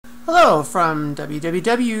Hello from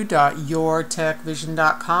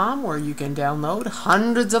www.yourtechvision.com, where you can download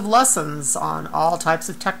hundreds of lessons on all types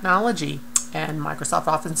of technology and Microsoft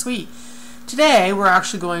Office Suite. Today we're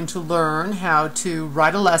actually going to learn how to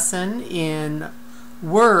write a lesson in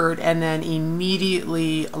Word and then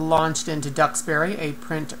immediately launch it into Duxbury, a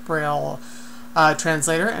print braille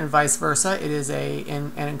translator, and vice versa. It is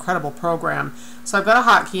an incredible program. So I've got a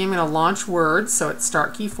hotkey. I'm going to launch Word, so it's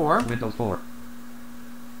Start key 4. Windows 4.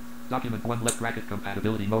 Document 1 left bracket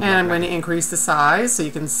compatibility mode. And I'm going to increase the size so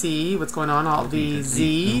you can see what's going on. Alt V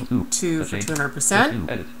Z 2 for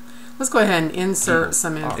 200%. Let's go ahead and insert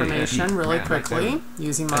some information really quickly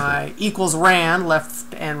using my equals ran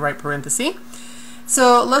left and right parenthesis.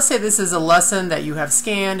 So let's say this is a lesson that you have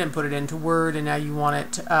scanned and put it into Word, and now you want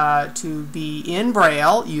it to be in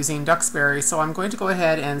Braille using Duxbury. So I'm going to go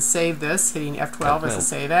ahead and save this, hitting F12 as a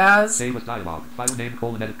save as. Save as dialog. File name,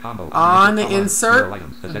 edit combo. On the insert,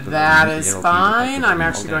 that is fine. I'm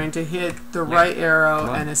actually going to hit the right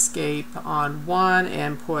arrow and escape on 1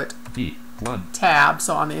 and put tab.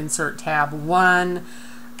 So on the insert tab 1.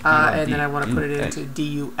 And then I want to put it into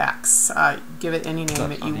DUX. Give it any name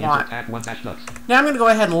that you want. Now I'm going to go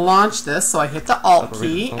ahead and launch this. So I hit the Alt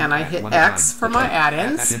key and I hit X for my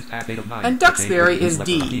add-ins. And Duxbury is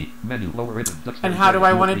D. And how do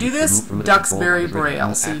I want to do this? Duxbury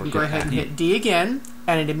Braille. So you can go ahead and hit D again,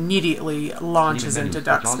 and it immediately launches into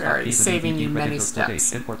Duxbury, saving you many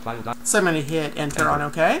steps. So I'm going to hit Enter on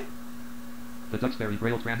OK. The Duxbury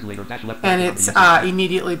Braille translator left, and it's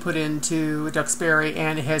immediately put into Duxbury,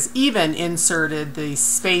 and it has even inserted the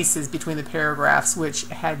spaces between the paragraphs, which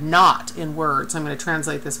had not in Word. So I'm going to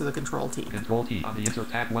translate this with a Control T. Control T on the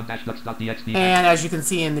insert tab 1-dux.txt. And as you can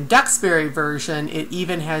see in the Duxbury version, it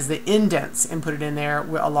even has the indents inputted in there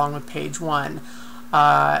along with page 1.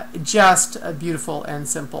 Just beautiful and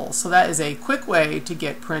simple. So that is a quick way to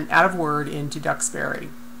get print out of Word into Duxbury.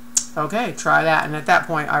 Okay, try that, and at that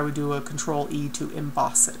point I would do a Control E to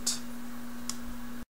emboss it.